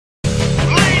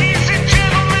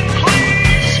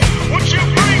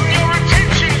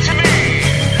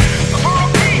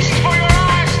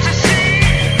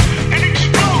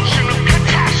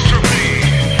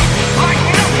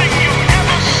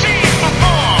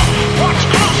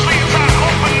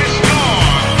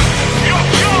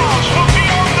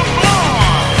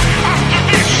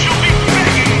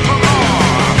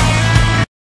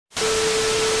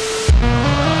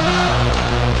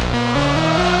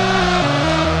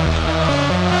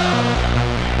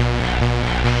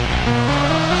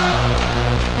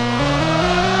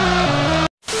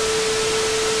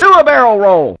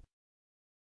roll.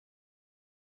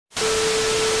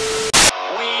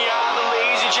 We are the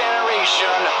lazy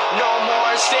generation, no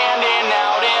more standing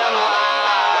out in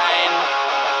line.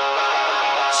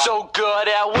 So good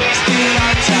at wasting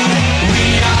our time.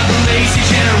 We are the lazy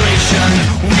generation.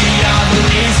 We are the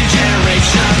lazy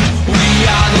generation. We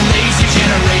are the lazy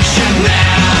generation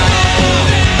now.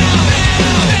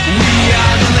 We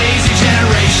are the lazy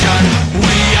generation.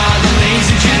 We are the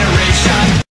lazy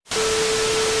generation.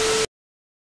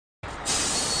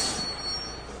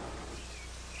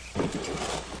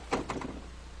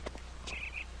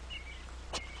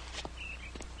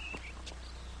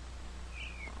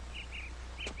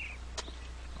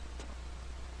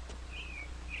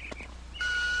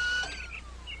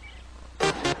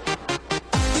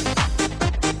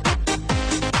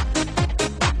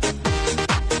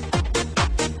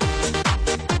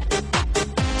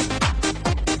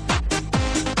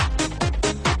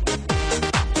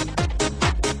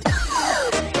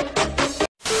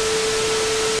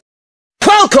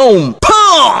 Welcome,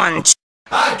 punch!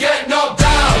 I get knocked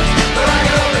down, but I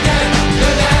get up again.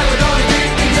 You're never gonna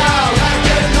keep me down. I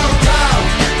get knocked down,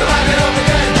 but I get up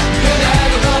again. You're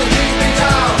never gonna keep me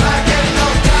down. I get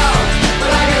knocked down,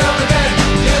 but I get up again.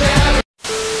 You're never.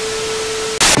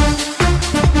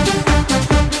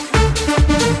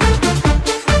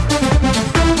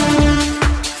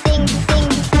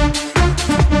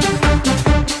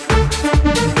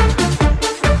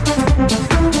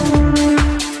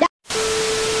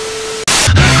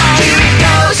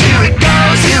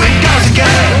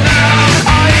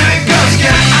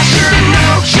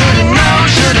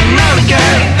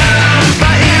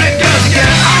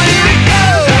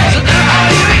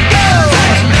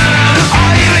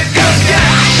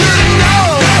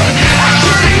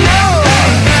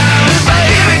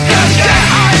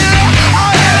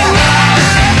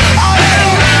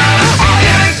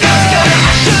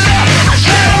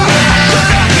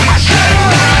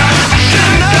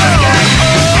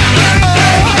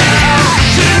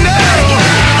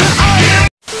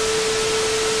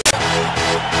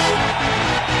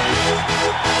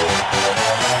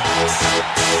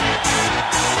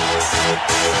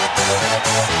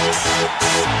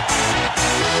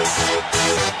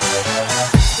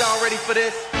 Y'all ready for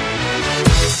this?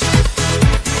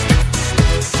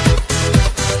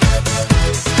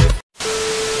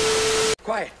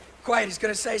 Quiet, quiet, he's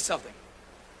gonna say something.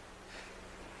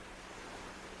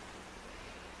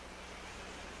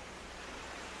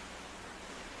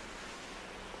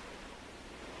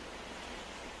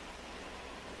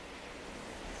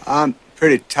 I'm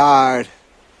pretty tired.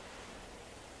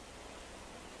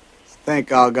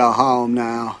 Think I'll go home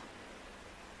now.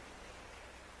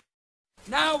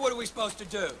 Now what are we supposed to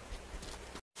do?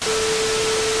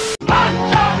 Macho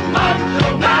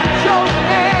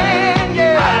man,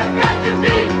 yeah. I've got to be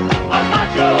a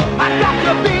macho. I got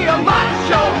to be a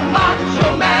macho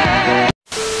man.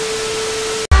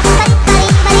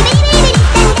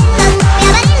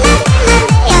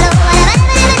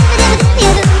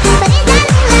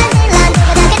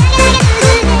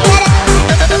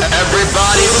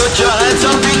 Everybody put your hands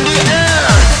up in the air.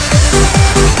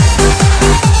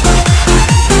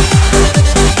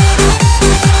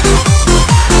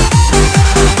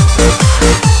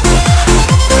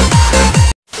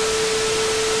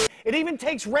 It even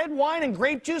takes red wine and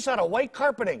grape juice out of white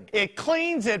carpeting. It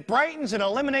cleans, it brightens, and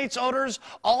eliminates odors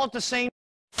all at the same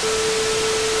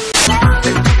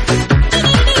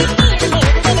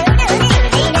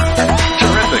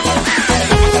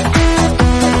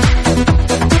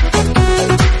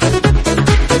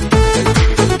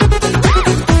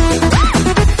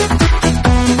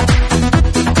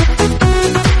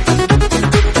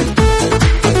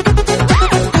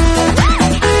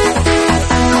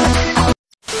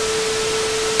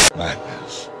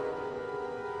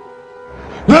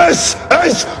This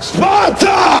is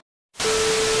Sparta!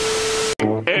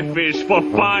 F is for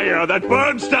fire that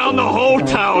burns down the whole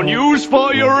town. Use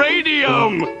for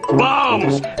uranium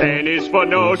bombs. N is for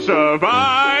no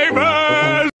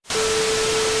survivors.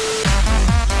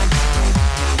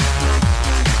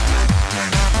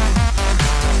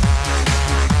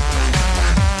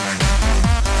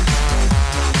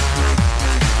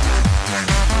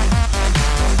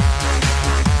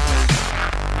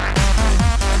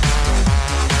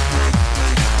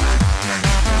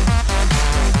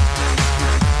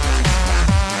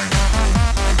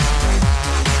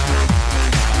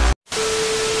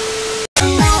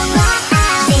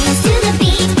 Dance to the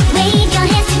beat, wave your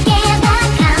hands together.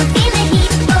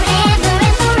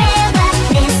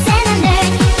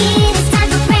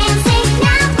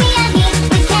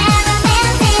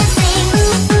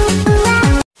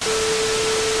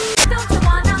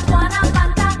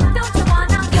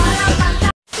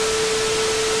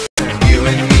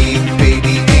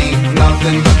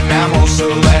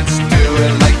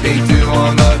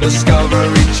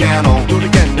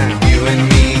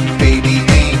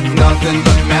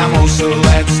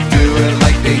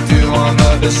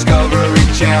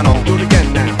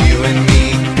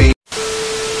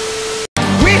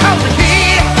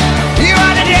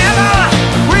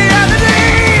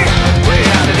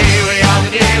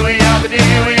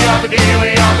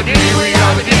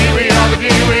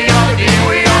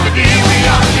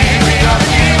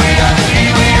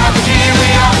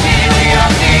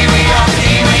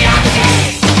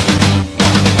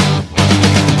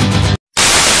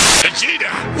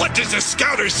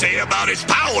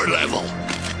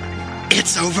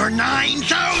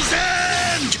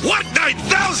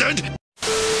 2000!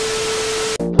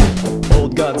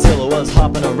 Old Godzilla was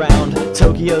hopping around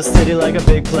Tokyo City like a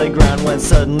big playground, when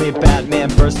suddenly Batman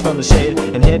burst from the shade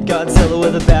and hit Godzilla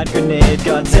with a bat grenade.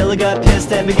 Godzilla got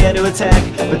pissed and began to attack,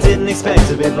 but didn't expect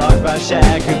to be blocked by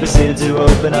Shaq, who proceeded to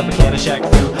open up a can of Shaq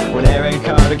Fu when Aaron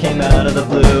Carter came out of the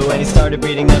blue and he started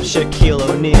beating up Shaquille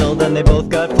O'Neal. Then they both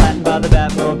got flattened by the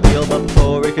Batmobile, but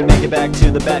before he could make it back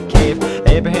to the Batcave,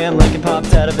 Abraham Lincoln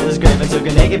popped out of his grave and took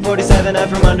an AK-47 out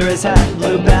from under his hat and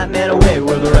blew Batman away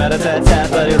with a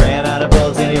rat-a-tat-tat. But he ran out of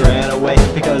bullets and he ran away,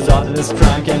 because Optimus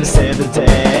Prime came to save the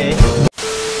day.